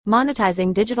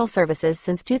monetizing digital services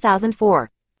since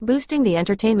 2004, boosting the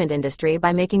entertainment industry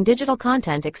by making digital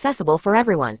content accessible for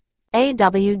everyone.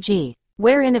 AWG,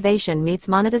 where innovation meets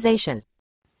monetization.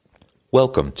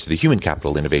 Welcome to the Human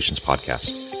Capital Innovations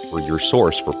Podcast. We're your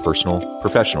source for personal,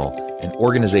 professional, and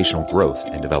organizational growth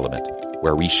and development,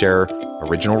 where we share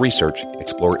original research,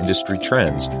 explore industry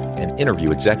trends, and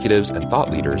interview executives and thought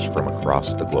leaders from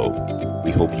across the globe.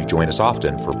 We hope you join us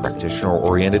often for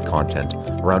practitioner-oriented content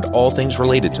around all things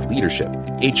related to leadership,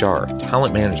 HR,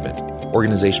 talent management,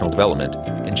 organizational development,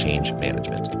 and change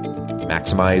management.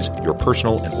 Maximize your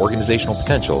personal and organizational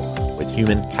potential with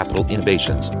Human Capital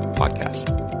Innovations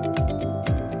Podcast.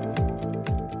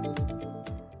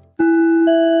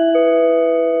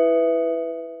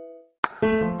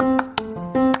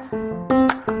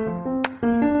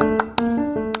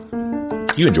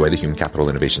 If you enjoy the Human Capital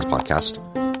Innovations Podcast,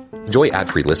 enjoy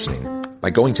ad-free listening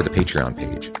by going to the Patreon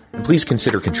page, and please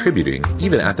consider contributing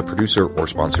even at the producer or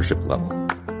sponsorship level.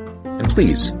 And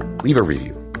please leave a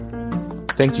review.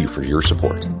 Thank you for your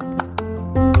support.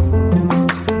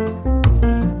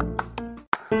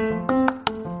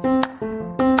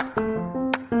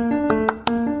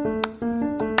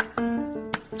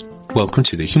 Welcome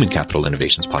to the Human Capital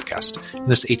Innovations Podcast. In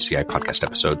this HCI podcast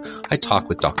episode, I talk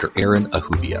with Dr. Aaron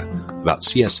Ahuvia about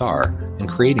CSR and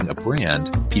creating a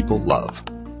brand people love.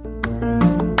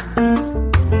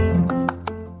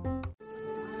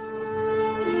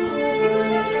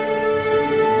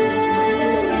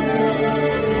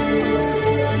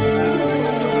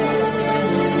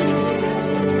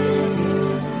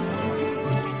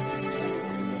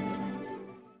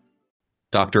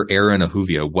 Dr. Aaron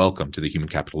Ahuvia, welcome to the Human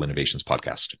Capital Innovations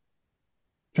Podcast.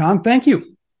 John, thank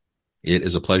you. It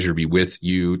is a pleasure to be with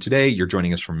you today. You're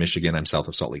joining us from Michigan. I'm south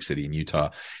of Salt Lake City in Utah.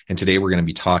 And today we're going to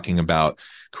be talking about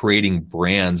creating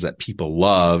brands that people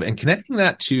love and connecting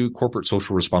that to corporate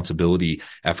social responsibility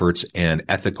efforts and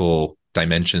ethical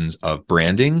dimensions of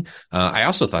branding. I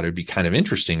also thought it'd be kind of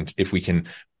interesting if we can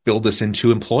build this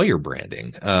into employer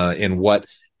branding and what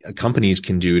companies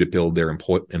can do to build their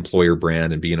employer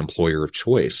brand and be an employer of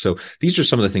choice. So these are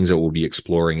some of the things that we'll be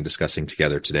exploring and discussing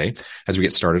together today. As we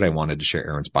get started, I wanted to share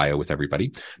Aaron's bio with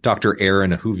everybody. Dr.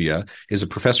 Aaron Ahuvia is a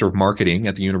professor of marketing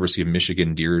at the University of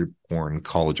Michigan Dearborn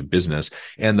College of Business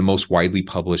and the most widely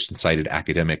published and cited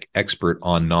academic expert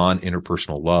on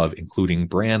non-interpersonal love, including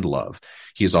brand love.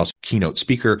 He is also a keynote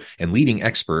speaker and leading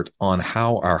expert on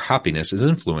how our happiness is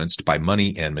influenced by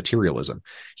money and materialism.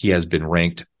 He has been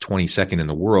ranked 22nd in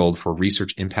the world for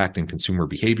research impact and consumer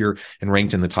behavior and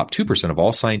ranked in the top 2% of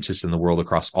all scientists in the world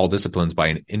across all disciplines by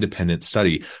an independent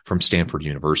study from Stanford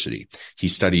University. He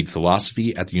studied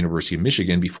philosophy at the University of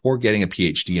Michigan before getting a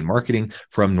PhD in marketing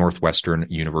from Northwestern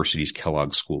University's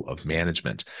Kellogg School of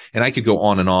Management. And I could go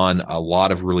on and on, a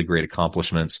lot of really great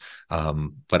accomplishments,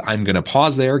 but I'm going to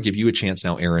pause there, give you a chance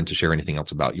now, Aaron, to share anything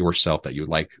else about yourself that you would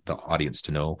like the audience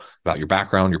to know about your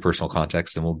background, your personal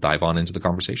context, and we'll dive on into the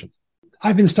conversation.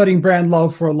 I've been studying brand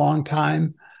love for a long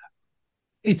time.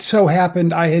 It so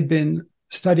happened I had been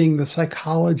studying the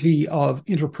psychology of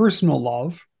interpersonal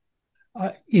love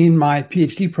in my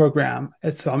PhD program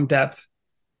at some depth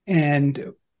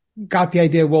and got the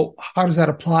idea, well, how does that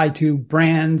apply to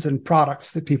brands and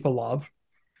products that people love?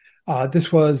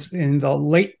 This was in the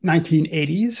late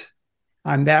 1980s.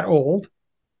 I'm that old.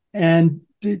 And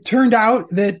it turned out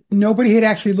that nobody had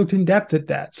actually looked in depth at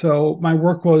that. So my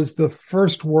work was the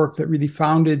first work that really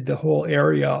founded the whole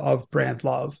area of brand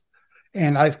love.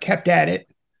 And I've kept at it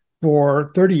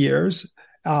for 30 years,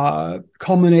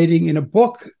 culminating in a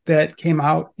book that came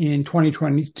out in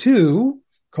 2022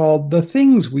 called The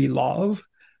Things We Love.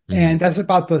 Mm-hmm. And that's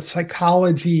about the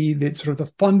psychology, that sort of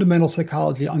the fundamental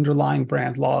psychology underlying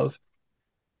brand love.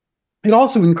 It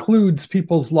also includes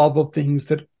people's love of things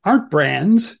that aren't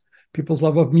brands, people's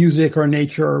love of music or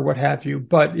nature or what have you.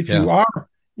 But if you are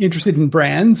interested in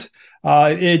brands,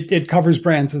 it covers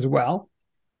brands as well.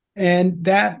 And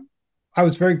that, I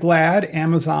was very glad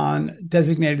Amazon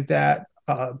designated that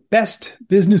best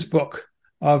business book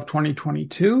of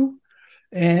 2022.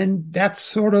 And that's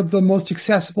sort of the most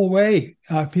accessible way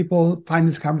people find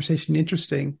this conversation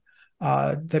interesting,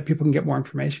 that people can get more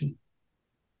information.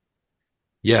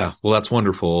 Yeah, well, that's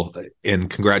wonderful. And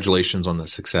congratulations on the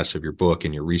success of your book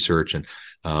and your research and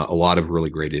a lot of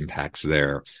really great impacts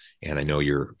there. And I know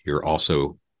you're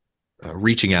also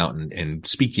reaching out and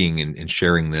speaking and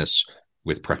sharing this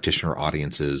with practitioner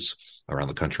audiences around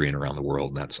the country and around the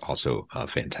world. And that's also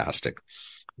fantastic.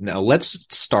 Now, let's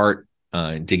start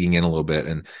digging in a little bit.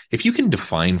 And if you can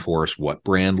define for us what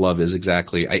brand love is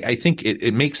exactly, I think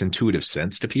it makes intuitive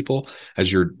sense to people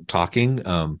as you're talking.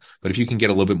 But if you can get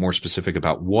a little bit more specific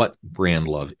about what brand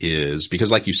love is,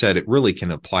 because like you said, it really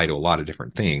can apply to a lot of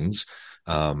different things.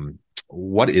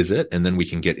 What is it? And then we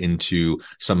can get into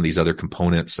some of these other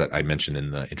components that I mentioned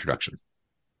in the introduction.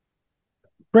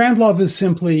 Brand love is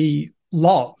simply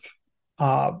love.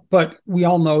 But we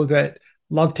all know that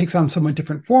love takes on somewhat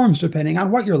different forms depending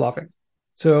on what you're loving.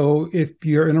 So if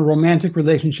you're in a romantic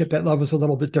relationship, that love is a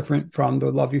little bit different from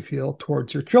the love you feel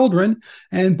towards your children.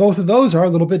 And both of those are a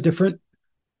little bit different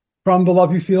from the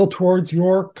love you feel towards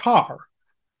your car.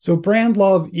 So brand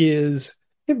love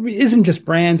isn't just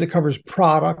brands, it covers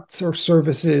products or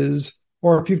services,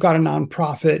 or if you've got a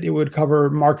nonprofit, it would cover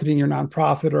marketing your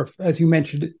nonprofit, or if, as you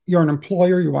mentioned, you're an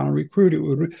employer, you want to recruit, it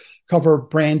would cover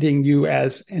branding you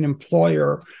as an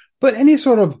employer. But any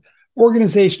sort of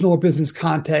organizational or business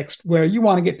context where you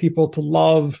want to get people to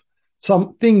love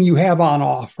something you have on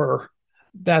offer,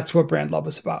 that's what brand love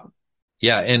is about.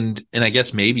 Yeah. And I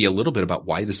guess maybe a little bit about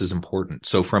why this is important.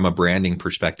 So from a branding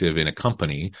perspective in a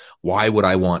company, why would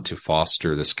I want to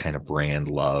foster this kind of brand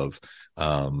love,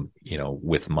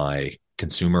 with my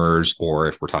consumers, or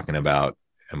if we're talking about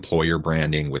employer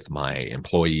branding with my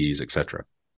employees, et cetera?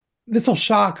 This will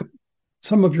shock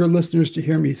some of your listeners to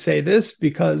hear me say this,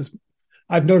 because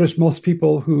I've noticed most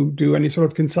people who do any sort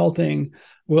of consulting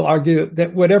will argue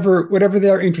that whatever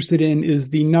they're interested in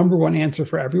is the number one answer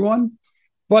for everyone.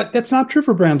 But that's not true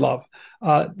for brand love.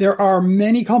 There are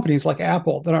many companies like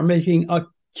Apple that are making a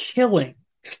killing,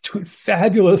 doing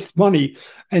fabulous money.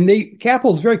 And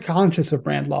Apple is very conscious of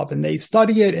brand love, and they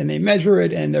study it and they measure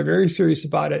it, and they're very serious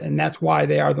about it. And that's why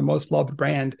they are the most loved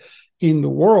brand in the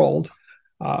world.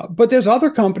 But there's other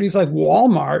companies like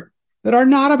Walmart that are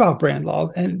not about brand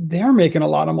love, and they're making a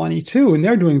lot of money too, and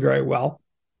they're doing very well.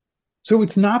 So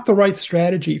it's not the right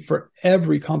strategy for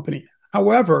every company.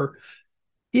 However,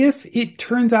 if it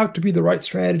turns out to be the right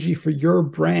strategy for your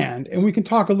brand, and we can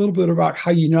talk a little bit about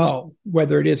how you know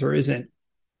whether it is or isn't,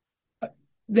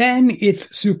 then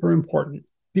it's super important,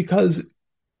 because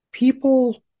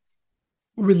people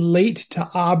relate to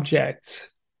objects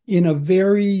in a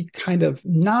very kind of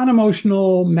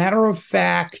non-emotional,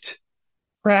 matter-of-fact,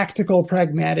 practical,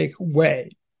 pragmatic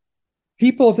way.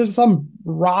 People, if there's some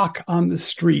rock on the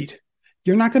street,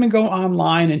 you're not going to go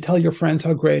online and tell your friends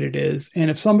how great it is.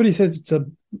 And if somebody says it's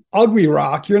an ugly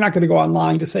rock, you're not going to go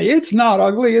online to say it's not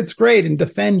ugly, it's great, and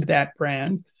defend that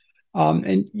brand.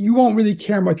 And you won't really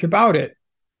care much about it.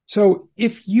 So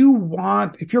if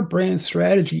your brand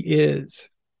strategy is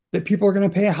that people are going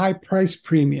to pay a high price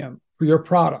premium for your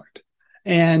product,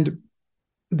 and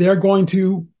they're going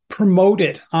to promote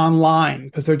it online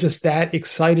because they're just that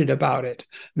excited about it,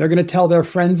 they're going to tell their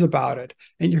friends about it,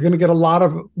 and you're going to get a lot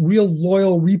of real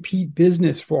loyal repeat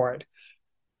business for it.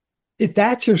 If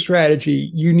that's your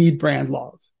strategy, you need brand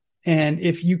love. And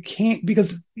if you can't,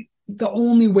 because the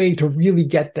only way to really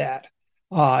get that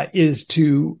is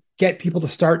to get people to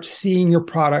start seeing your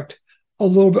product a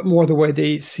little bit more the way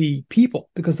they see people,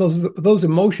 because those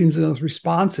emotions and those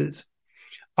responses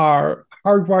are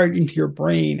hardwired into your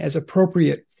brain as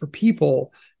appropriate for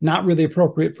people, not really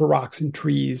appropriate for rocks and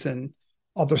trees and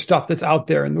other stuff that's out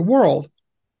there in the world.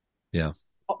 Yeah.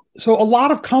 So a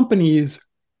lot of companies,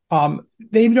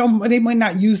 they might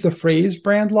not use the phrase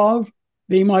brand love.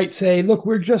 They might say, look,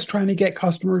 we're just trying to get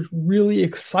customers really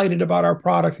excited about our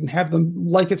product and have them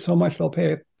like it so much they'll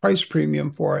pay a price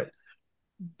premium for it.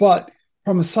 But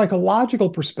from a psychological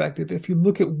perspective, if you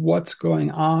look at what's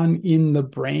going on in the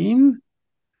brain,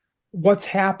 what's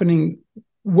happening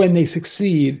when they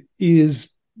succeed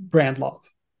is brand love.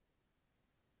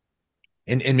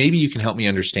 And maybe you can help me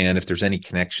understand if there's any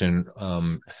connection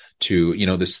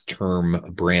to, this term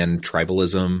brand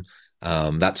tribalism.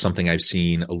 That's something I've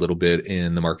seen a little bit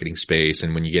in the marketing space.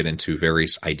 And when you get into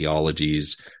various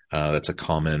ideologies, that's a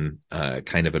common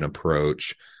kind of an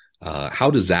approach.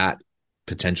 How does that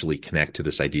potentially connect to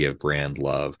this idea of brand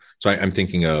love? So I'm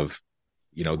thinking of,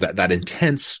 that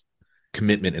intense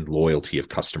commitment and loyalty of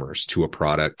customers to a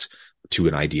product, to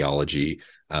an ideology.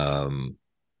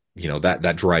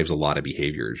 That drives a lot of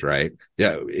behaviors, right?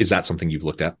 Yeah. Is that something you've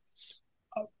looked at?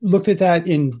 Looked at that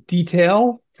in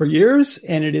detail for years,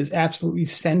 and it is absolutely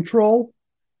central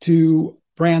to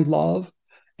brand love.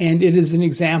 And it is an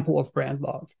example of brand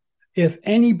love. If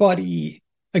anybody,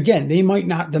 again, they might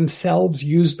not themselves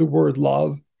use the word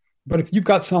love, but if you've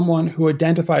got someone who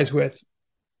identifies with,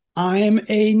 I'm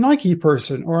a Nike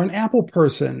person or an Apple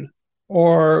person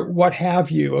or what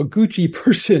have you, a Gucci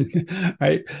person,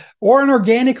 right? Or an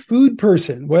organic food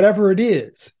person, whatever it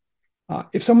is.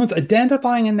 If someone's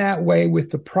identifying in that way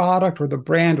with the product or the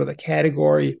brand or the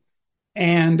category,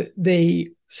 and they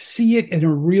see it in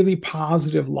a really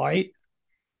positive light,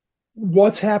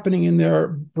 what's happening in their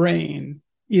brain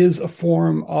is a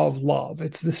form of love.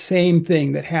 It's the same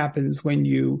thing that happens when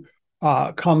you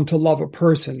come to love a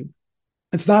person.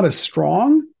 It's not as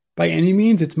strong by any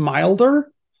means. It's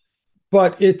milder,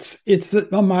 but it's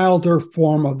a milder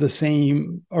form of the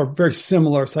same or very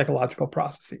similar psychological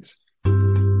processes.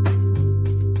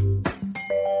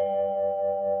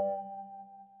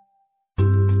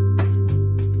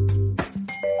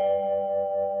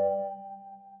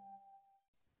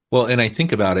 Well, and I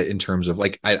think about it in terms of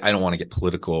like, I don't want to get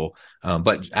political,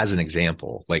 but as an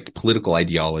example, like political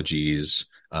ideologies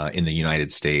in the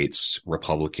United States,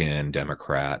 Republican,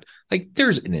 Democrat, like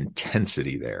there's an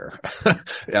intensity there,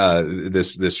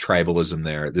 this tribalism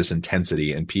there, this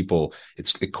intensity, and people,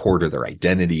 it's core to their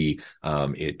identity.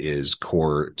 It is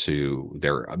core to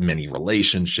their many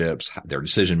relationships, their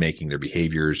decision making, their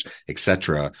behaviors,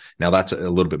 etc. Now that's a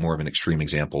little bit more of an extreme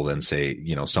example than say,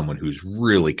 someone who's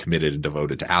really committed and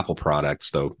devoted to Apple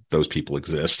products, though those people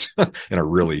exist and are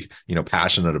really,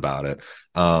 passionate about it.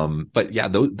 But yeah,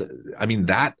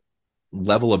 that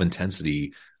level of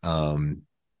intensity,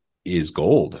 is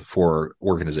gold for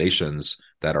organizations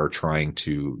that are trying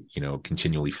to,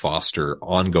 continually foster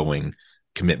ongoing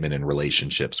commitment and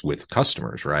relationships with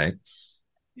customers, right?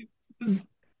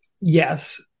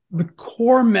 Yes. The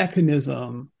core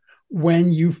mechanism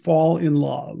when you fall in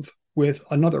love with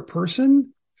another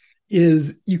person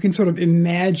is you can sort of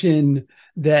imagine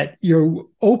that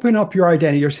you open up your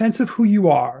identity, your sense of who you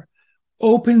are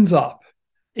opens up,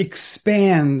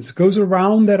 expands, goes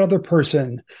around that other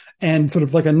person, and sort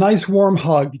of like a nice warm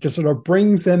hug just sort of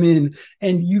brings them in,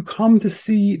 and you come to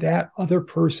see that other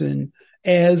person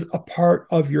as a part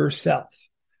of yourself.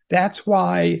 That's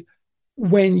why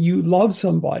when you love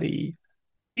somebody,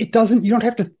 you don't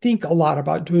have to think a lot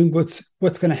about doing what's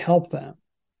going to help them.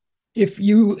 If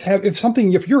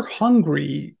you're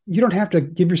hungry, you don't have to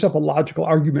give yourself a logical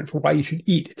argument for why you should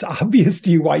eat. It's obvious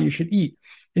to you why you should eat.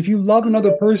 If you love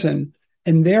another person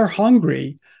and they're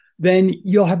hungry, then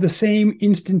you'll have the same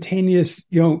instantaneous,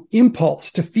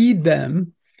 impulse to feed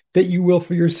them that you will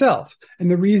for yourself. And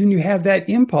the reason you have that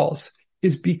impulse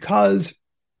is because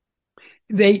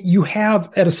you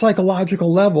have at a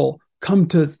psychological level come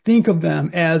to think of them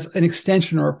as an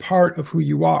extension or a part of who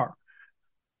you are.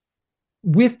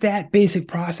 With that basic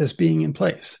process being in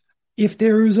place, if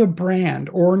there is a brand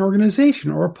or an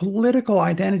organization or a political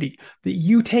identity that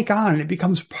you take on and it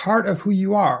becomes part of who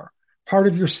you are, part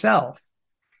of yourself,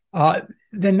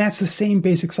 then that's the same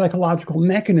basic psychological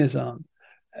mechanism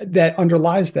that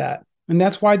underlies that. And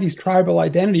that's why these tribal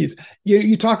identities,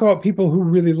 you talk about people who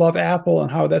really love Apple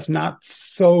and how that's not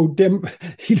so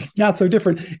not so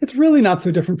different. It's really not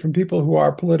so different from people who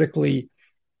are politically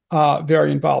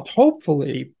very involved.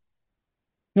 Hopefully,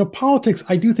 politics,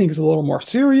 I do think, is a little more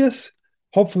serious.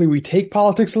 Hopefully we take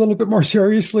politics a little bit more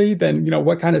seriously than,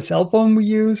 what kind of cell phone we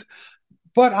use.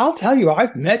 But I'll tell you,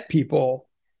 I've met people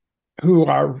who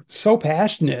are so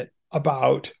passionate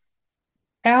about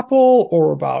Apple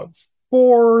or about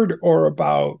Ford or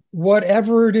about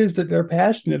whatever it is that they're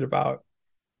passionate about,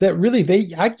 that really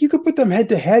you could put them head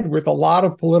to head with a lot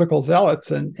of political zealots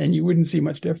and you wouldn't see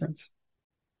much difference.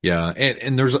 Yeah.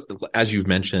 And there's, as you've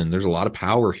mentioned, there's a lot of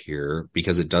power here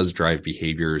because it does drive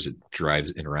behaviors. It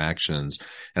drives interactions.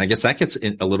 And I guess that gets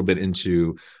a little bit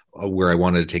into where I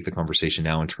wanted to take the conversation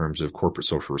now in terms of corporate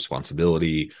social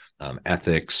responsibility,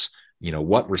 ethics.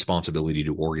 What responsibility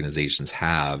do organizations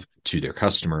have to their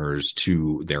customers,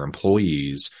 to their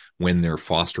employees when they're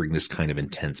fostering this kind of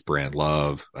intense brand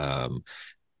love,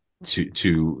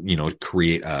 to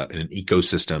create an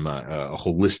ecosystem, a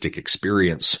holistic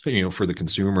experience, for the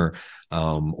consumer,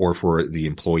 or for the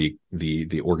employee,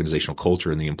 the organizational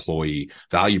culture and the employee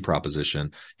value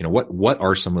proposition. What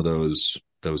are some of those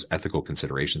ethical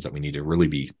considerations that we need to really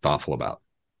be thoughtful about?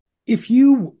 If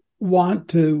you want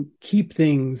to keep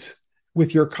things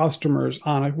with your customers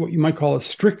on what you might call a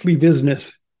strictly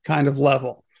business kind of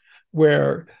level,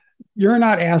 where you're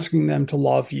not asking them to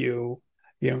love you,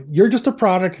 you're just a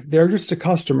product, they're just a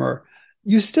customer,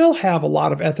 you still have a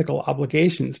lot of ethical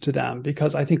obligations to them,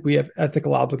 because I think we have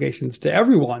ethical obligations to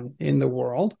everyone in the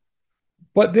world,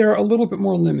 but they're a little bit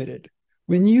more limited.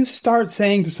 When you start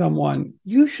saying to someone,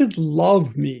 you should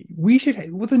love me,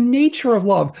 with the nature of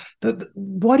love,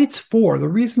 what it's for, the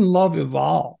reason love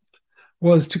evolved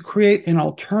was to create an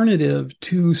alternative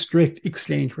to strict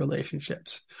exchange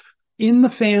relationships. In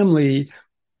the family,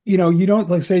 you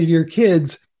don't say to your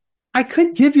kids, I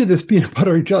could give you this peanut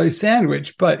butter and jelly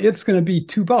sandwich, but it's going to be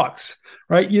 $2,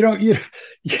 right? You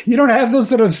don't have those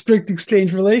sort of strict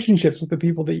exchange relationships with the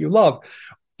people that you love.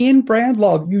 In brand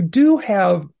love, you do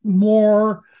have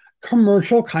more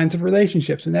commercial kinds of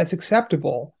relationships, and that's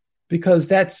acceptable because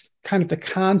that's kind of the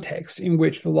context in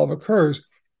which the love occurs.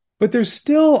 But there's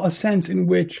still a sense in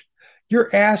which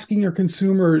you're asking your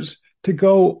consumers to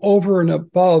go over and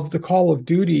above the call of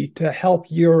duty to help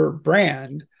your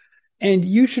brand. And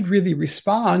you should really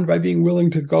respond by being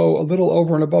willing to go a little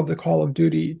over and above the call of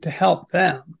duty to help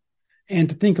them and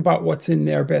to think about what's in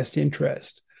their best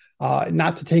interest,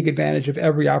 not to take advantage of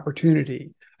every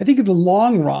opportunity. I think in the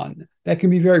long run, that can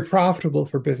be very profitable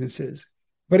for businesses,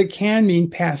 but it can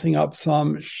mean passing up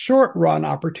some short run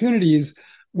opportunities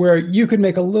where you could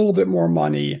make a little bit more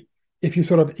money if you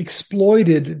sort of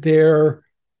exploited their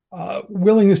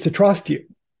willingness to trust you.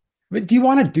 But do you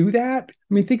want to do that?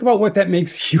 I mean, think about what that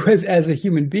makes you as a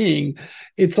human being.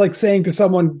 It's like saying to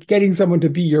someone, getting someone to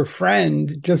be your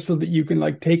friend just so that you can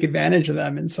like take advantage of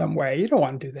them in some way. You don't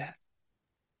want to do that.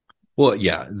 Well,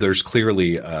 yeah, there's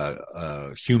clearly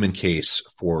a human case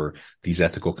for these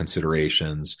ethical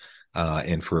considerations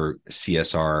and for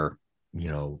CSR,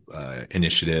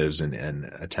 initiatives and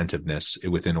attentiveness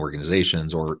within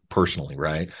organizations or personally,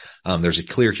 right? There's a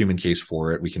clear human case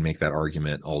for it. We can make that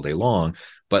argument all day long,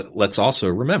 but let's also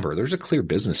remember there's a clear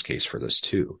business case for this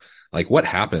too. Like what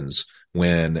happens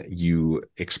when you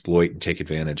exploit and take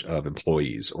advantage of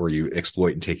employees or you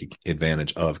exploit and take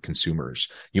advantage of consumers?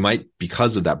 You might,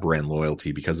 because of that brand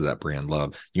loyalty, because of that brand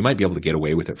love, you might be able to get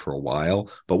away with it for a while.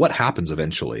 But what happens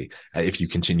eventually if you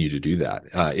continue to do that?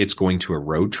 It's going to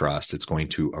erode trust. It's going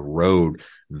to erode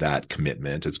that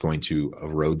commitment. It's going to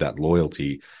erode that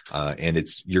loyalty. And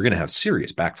you're going to have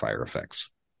serious backfire effects.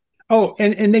 Oh,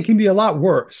 and they can be a lot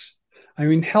worse. I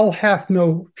mean, hell hath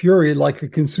no fury like a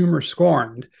consumer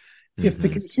scorned. If the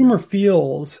consumer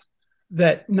feels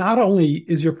that not only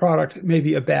is your product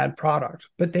maybe a bad product,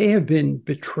 but they have been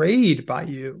betrayed by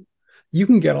you, you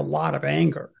can get a lot of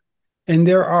anger. And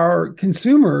there are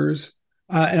consumers,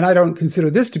 and I don't consider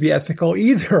this to be ethical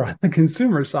either on the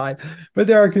consumer side, but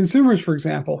there are consumers, for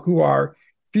example, who are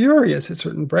furious at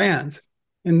certain brands.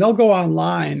 And they'll go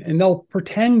online and they'll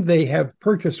pretend they have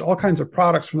purchased all kinds of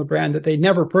products from the brand that they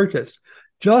never purchased,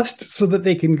 just so that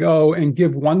they can go and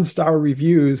give 1-star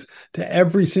reviews to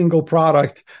every single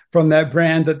product from that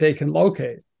brand that they can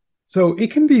locate. So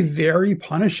it can be very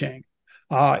punishing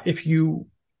if you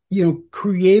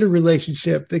create a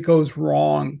relationship that goes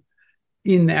wrong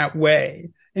in that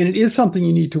way. And it is something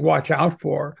you need to watch out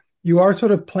for. You are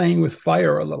sort of playing with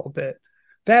fire a little bit.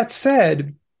 That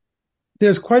said,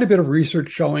 there's quite a bit of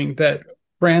research showing that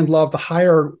brand love,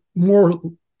 more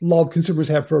love consumers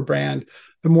have for a brand,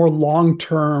 the more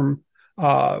long-term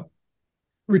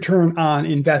return on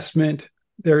investment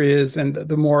there is, and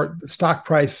the more the stock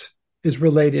price is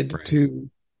related to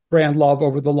brand love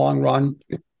over the long run.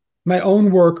 My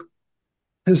own work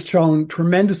has shown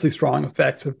tremendously strong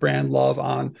effects of brand love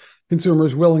on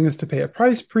consumers' willingness to pay a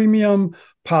price premium,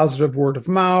 positive word of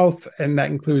mouth, and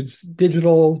that includes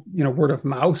digital, word of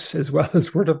mouse as well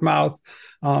as word of mouth,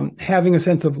 having a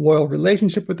sense of loyal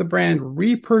relationship with the brand,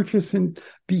 repurchase and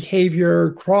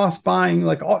behavior, cross-buying,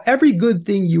 every good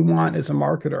thing you want as a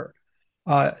marketer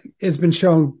has been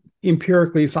shown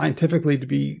empirically, scientifically to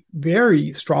be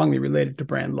very strongly related to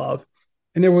brand love.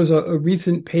 And there was a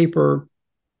recent paper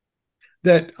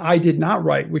that I did not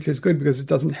write, which is good because it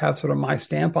doesn't have sort of my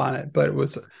stamp on it, but it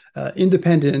was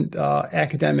independent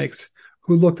academics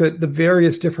who looked at the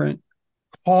various different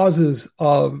causes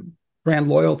of brand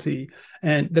loyalty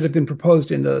and that have been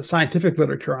proposed in the scientific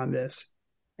literature on this,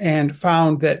 and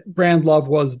found that brand love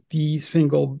was the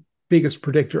single biggest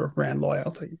predictor of brand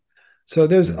loyalty. So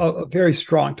there's a very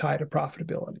strong tie to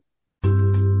profitability.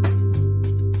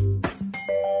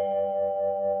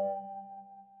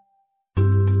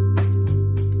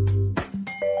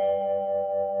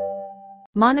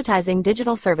 Monetizing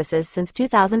digital services since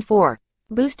 2004.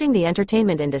 Boosting the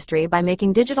entertainment industry by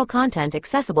making digital content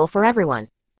accessible for everyone.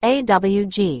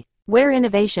 AWG. Where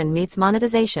innovation meets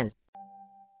monetization.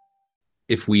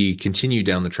 If we continue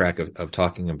down the track of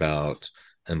talking about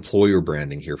employer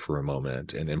branding here for a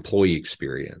moment and employee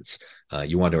experience,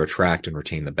 you want to attract and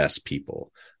retain the best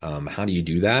people. How do you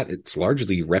do that? It's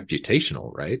largely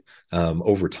reputational, right?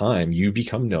 Over time, you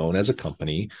become known as a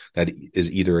company that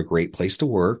is either a great place to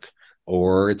work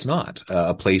or it's not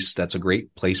a place that's a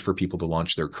great place for people to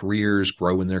launch their careers,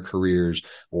 grow in their careers,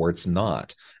 or it's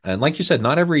not. And like you said,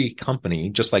 not every company,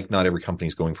 just like not every company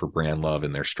is going for brand love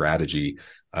in their strategy.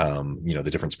 The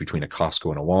difference between a Costco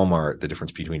and a Walmart, the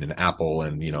difference between an Apple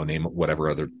and, name whatever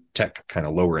other tech kind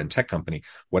of lower end tech company,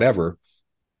 whatever.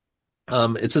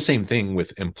 It's the same thing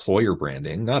with employer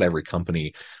branding. Not every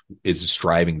company is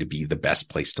striving to be the best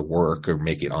place to work or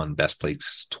make it on best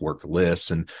place to work lists.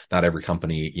 And not every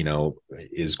company,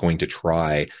 is going to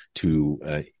try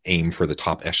to aim for the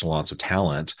top echelons of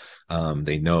talent.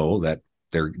 They know that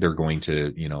they're going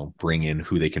to, bring in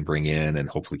who they can bring in and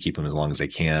hopefully keep them as long as they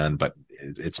can, but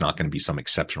it's not going to be some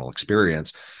exceptional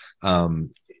experience.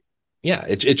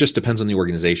 It just depends on the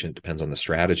organization. It depends on the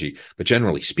strategy. But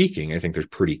generally speaking, I think there's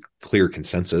pretty clear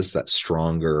consensus that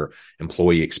stronger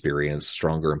employee experience,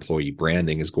 stronger employee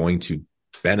branding is going to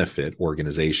benefit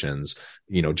organizations,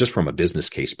 just from a business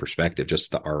case perspective,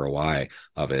 just the ROI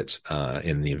of it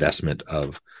and the investment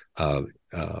of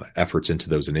efforts into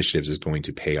those initiatives is going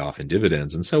to pay off in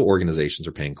dividends. And so organizations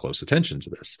are paying close attention to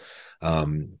this.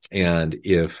 And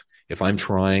if I'm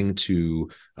trying to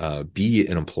be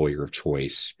an employer of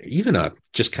choice, even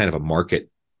just kind of a market,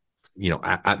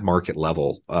 at market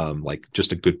level, like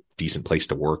just a good, decent place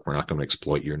to work. We're not going to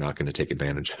exploit you. We're not going to take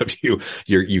advantage of you.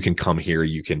 You can come here,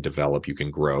 you can develop, you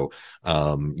can grow.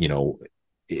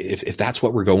 If that's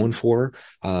what we're going for,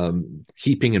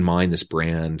 keeping in mind this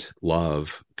brand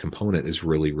love component is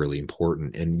really, really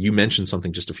important. And you mentioned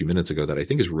something just a few minutes ago that I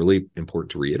think is really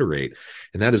important to reiterate.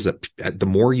 And that is that the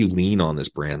more you lean on this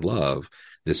brand love,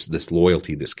 this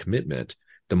loyalty, this commitment,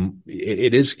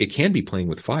 it can be playing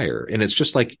with fire. And it's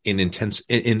just like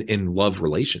in love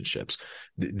relationships,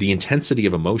 the intensity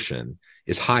of emotion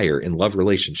is higher in love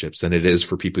relationships than it is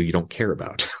for people you don't care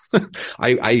about.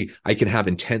 I can have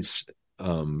intense,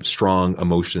 strong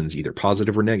emotions, either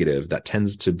positive or negative, that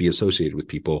tends to be associated with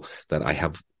people that I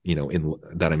have,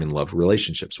 that I'm in love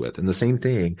relationships with. And the same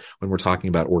thing when we're talking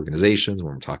about organizations,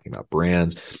 when we're talking about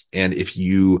brands. And if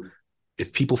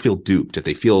people feel duped, if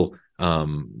they feel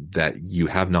that you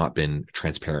have not been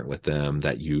transparent with them,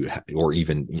 that or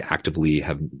even actively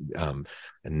have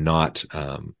not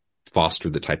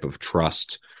fostered the type of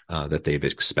trust that they've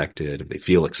expected, if they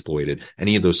feel exploited,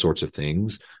 any of those sorts of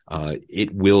things,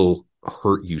 it will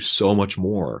hurt you so much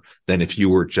more than if you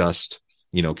were just,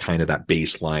 kind of that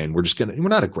baseline. We're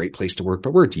not a great place to work,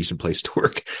 but we're a decent place to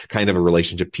work kind of a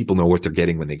relationship. People know what they're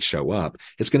getting when they show up.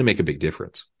 It's going to make a big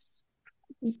difference.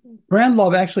 Brand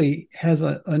love actually has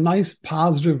a nice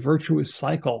positive virtuous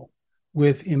cycle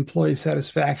with employee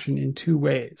satisfaction in two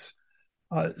ways.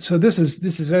 So this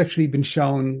has actually been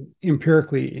shown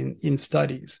empirically in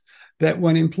studies that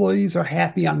when employees are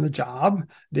happy on the job,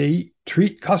 they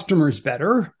treat customers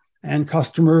better, and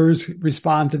customers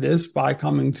respond to this by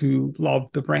coming to love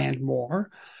the brand more.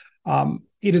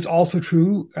 It is also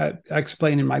true, I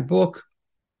explain in my book,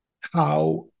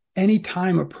 how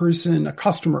anytime a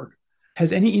customer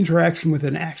has any interaction with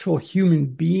an actual human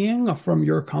being from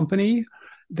your company,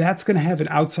 that's going to have an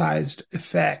outsized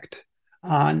effect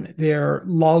on their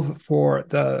love for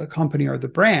the company or the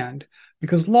brand,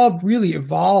 because love really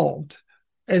evolved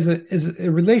as a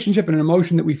relationship and an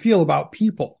emotion that we feel about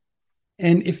people.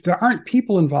 And if there aren't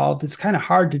people involved, it's kind of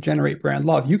hard to generate brand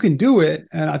love. You can do it,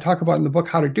 and I talk about in the book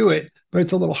how to do it, but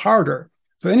it's a little harder.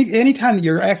 So anytime that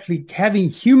you're actually having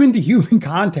human-to-human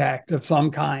contact of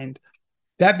some kind,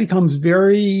 that becomes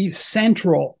very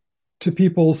central to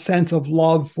people's sense of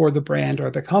love for the brand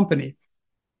or the company.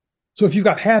 So if you've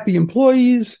got happy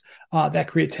employees, that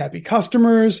creates happy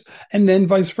customers, and then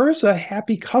vice versa.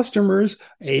 Happy customers,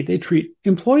 A, they treat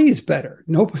employees better.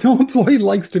 No employee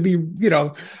likes to be,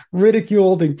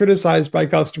 ridiculed and criticized by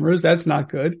customers. That's not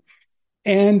good.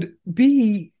 And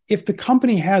B, if the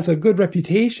company has a good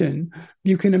reputation,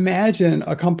 you can imagine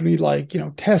a company like,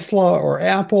 Tesla or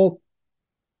Apple.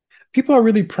 People are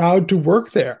really proud to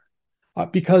work there.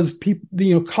 Because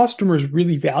customers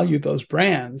really value those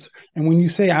brands. And when you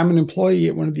say, I'm an employee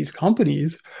at one of these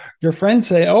companies, your friends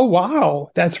say, oh, wow,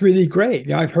 that's really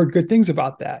great. I've heard good things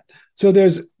about that. So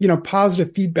there's,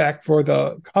 positive feedback for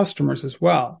the customers as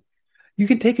well. You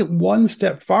can take it one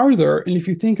step farther. And if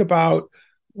you think about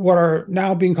what are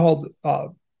now being called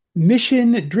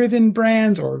mission-driven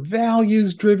brands or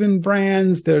values-driven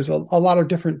brands, there's a lot of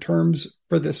different terms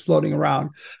for this floating around.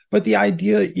 But the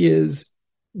idea is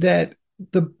that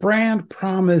the brand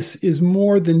promise is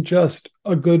more than just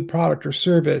a good product or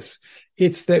service.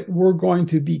 It's that we're going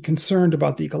to be concerned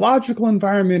about the ecological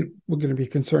environment. We're going to be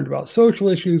concerned about social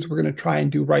issues. We're going to try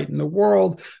and do right in the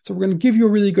world. So we're going to give you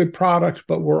a really good product,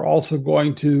 but we're also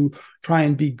going to try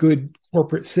and be good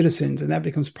corporate citizens. And that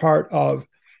becomes part of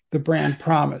the brand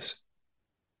promise?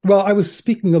 Well, I was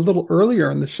speaking a little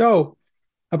earlier in the show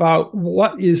about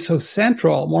what is so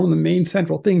central. One of the main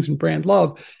central things in brand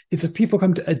love is that people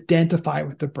come to identify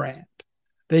with the brand.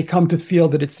 They come to feel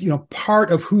that it's,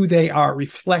 part of who they are,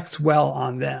 reflects well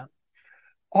on them.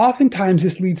 Oftentimes,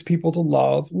 this leads people to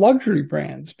love luxury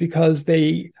brands because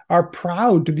they are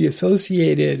proud to be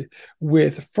associated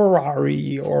with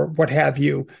Ferrari or what have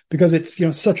you, because it's,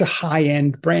 such a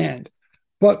high-end brand.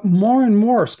 But more and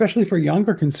more, especially for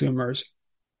younger consumers,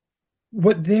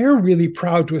 what they're really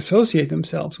proud to associate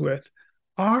themselves with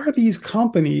are these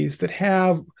companies that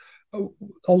have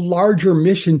a larger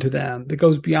mission to them that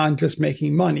goes beyond just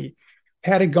making money.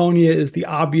 Patagonia is the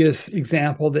obvious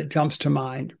example that jumps to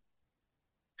mind.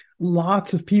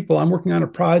 Lots of people, I'm working on a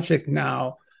project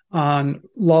now on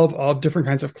love of different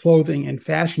kinds of clothing and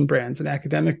fashion brands, an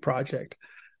academic project.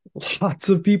 Lots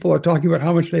of people are talking about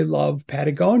how much they love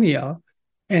Patagonia,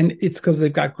 and it's because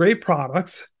they've got great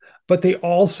products, but they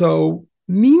also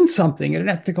mean something at an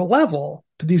ethical level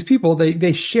to these people.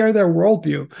 They share their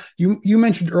worldview. You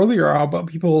mentioned earlier about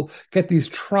people get these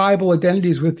tribal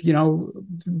identities with,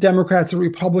 Democrats or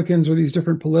Republicans or these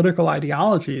different political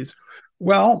ideologies.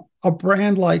 Well, a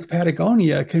brand like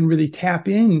Patagonia can really tap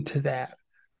into that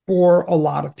for a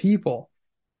lot of people.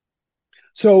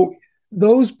 So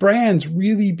those brands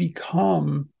really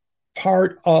become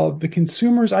part of the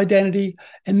consumer's identity.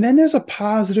 And then there's a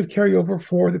positive carryover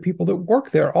for the people that work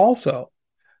there also,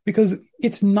 because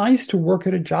it's nice to work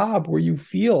at a job where you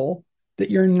feel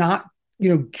that you're not,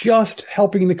 just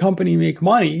helping the company make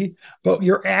money, but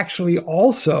you're actually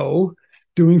also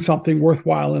doing something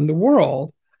worthwhile in the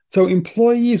world. So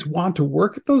employees want to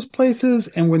work at those places.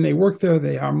 And when they work there,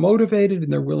 they are motivated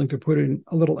and they're willing to put in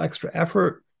a little extra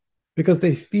effort because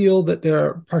they feel that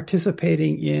they're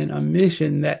participating in a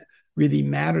mission that really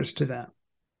matters to them.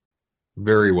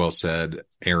 Very well said,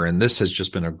 Aaron. This has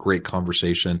just been a great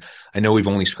conversation. I know we've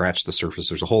only scratched the surface.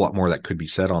 There's a whole lot more that could be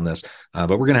said on this, but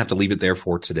we're going to have to leave it there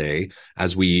for today.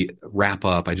 As we wrap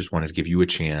up, I just wanted to give you a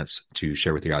chance to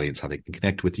share with the audience how they can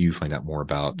connect with you, find out more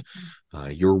about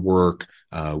your work,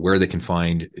 where they can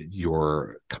find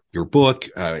your book,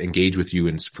 engage with you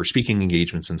for speaking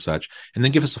engagements and such, and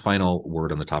then give us a final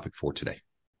word on the topic for today.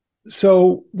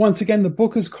 So once again, the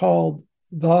book is called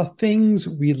The Things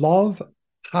We Love: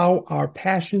 How Our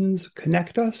Passions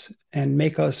Connect Us and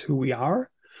Make Us Who We Are.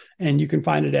 And you can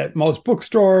find it at most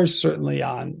bookstores, certainly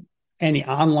on any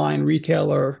online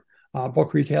retailer,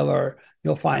 book retailer,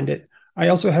 you'll find it. I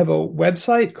also have a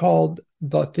website called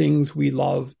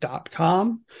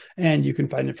thethingswelove.com, and you can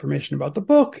find information about the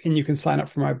book, and you can sign up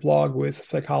for my blog with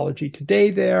Psychology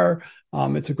Today there.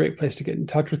 It's a great place to get in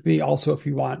touch with me. Also, if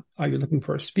you're looking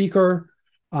for a speaker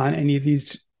on any of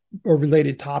these or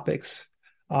related topics,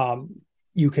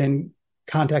 you can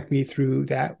contact me through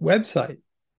that website.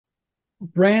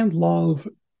 Brand love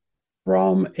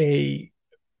from a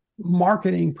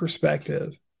marketing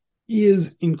perspective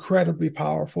is incredibly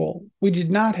powerful. We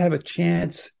did not have a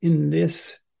chance in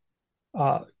this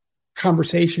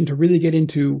conversation to really get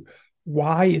into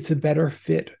why it's a better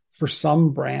fit for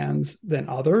some brands than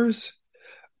others.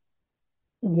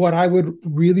 What I would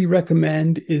really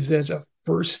recommend is, as a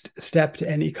first step to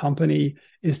any company,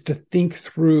 is to think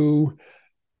through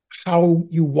how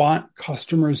you want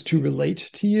customers to relate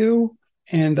to you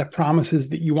and the promises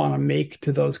that you want to make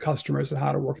to those customers and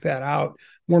how to work that out.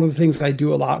 One of the things I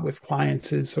do a lot with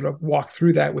clients is sort of walk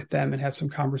through that with them and have some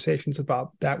conversations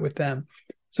about that with them.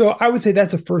 So I would say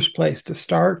that's a first place to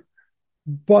start.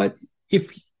 But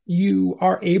if you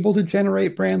are able to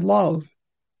generate brand love,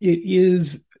 it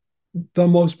is the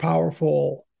most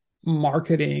powerful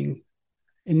marketing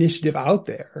initiative out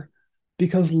there,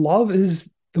 because love is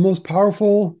the most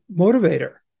powerful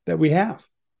motivator that we have.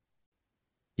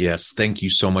 Yes. Thank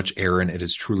you so much, Aaron. It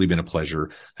has truly been a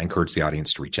pleasure. I encourage the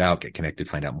audience to reach out, get connected,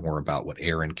 find out more about what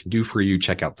Aaron can do for you.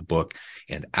 Check out the book.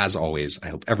 And as always, I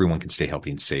hope everyone can stay healthy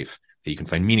and safe, that you can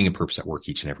find meaning and purpose at work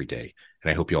each and every day.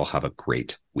 And I hope you all have a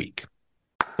great week.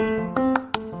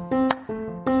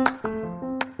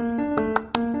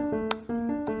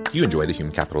 If you enjoy the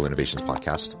Human Capital Innovations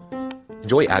podcast,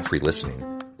 enjoy ad-free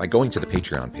listening by going to the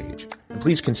Patreon page. And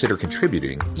please consider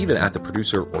contributing even at the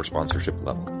producer or sponsorship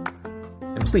level.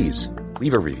 And please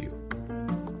leave a review.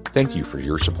 Thank you for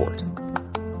your support.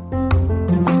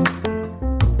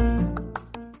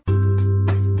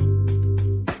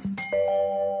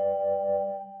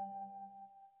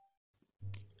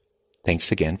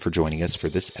 Thanks again for joining us for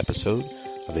this episode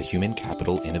of the Human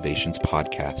Capital Innovations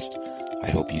podcast. I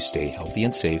hope you stay healthy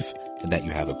and safe and that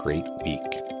you have a great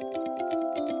week.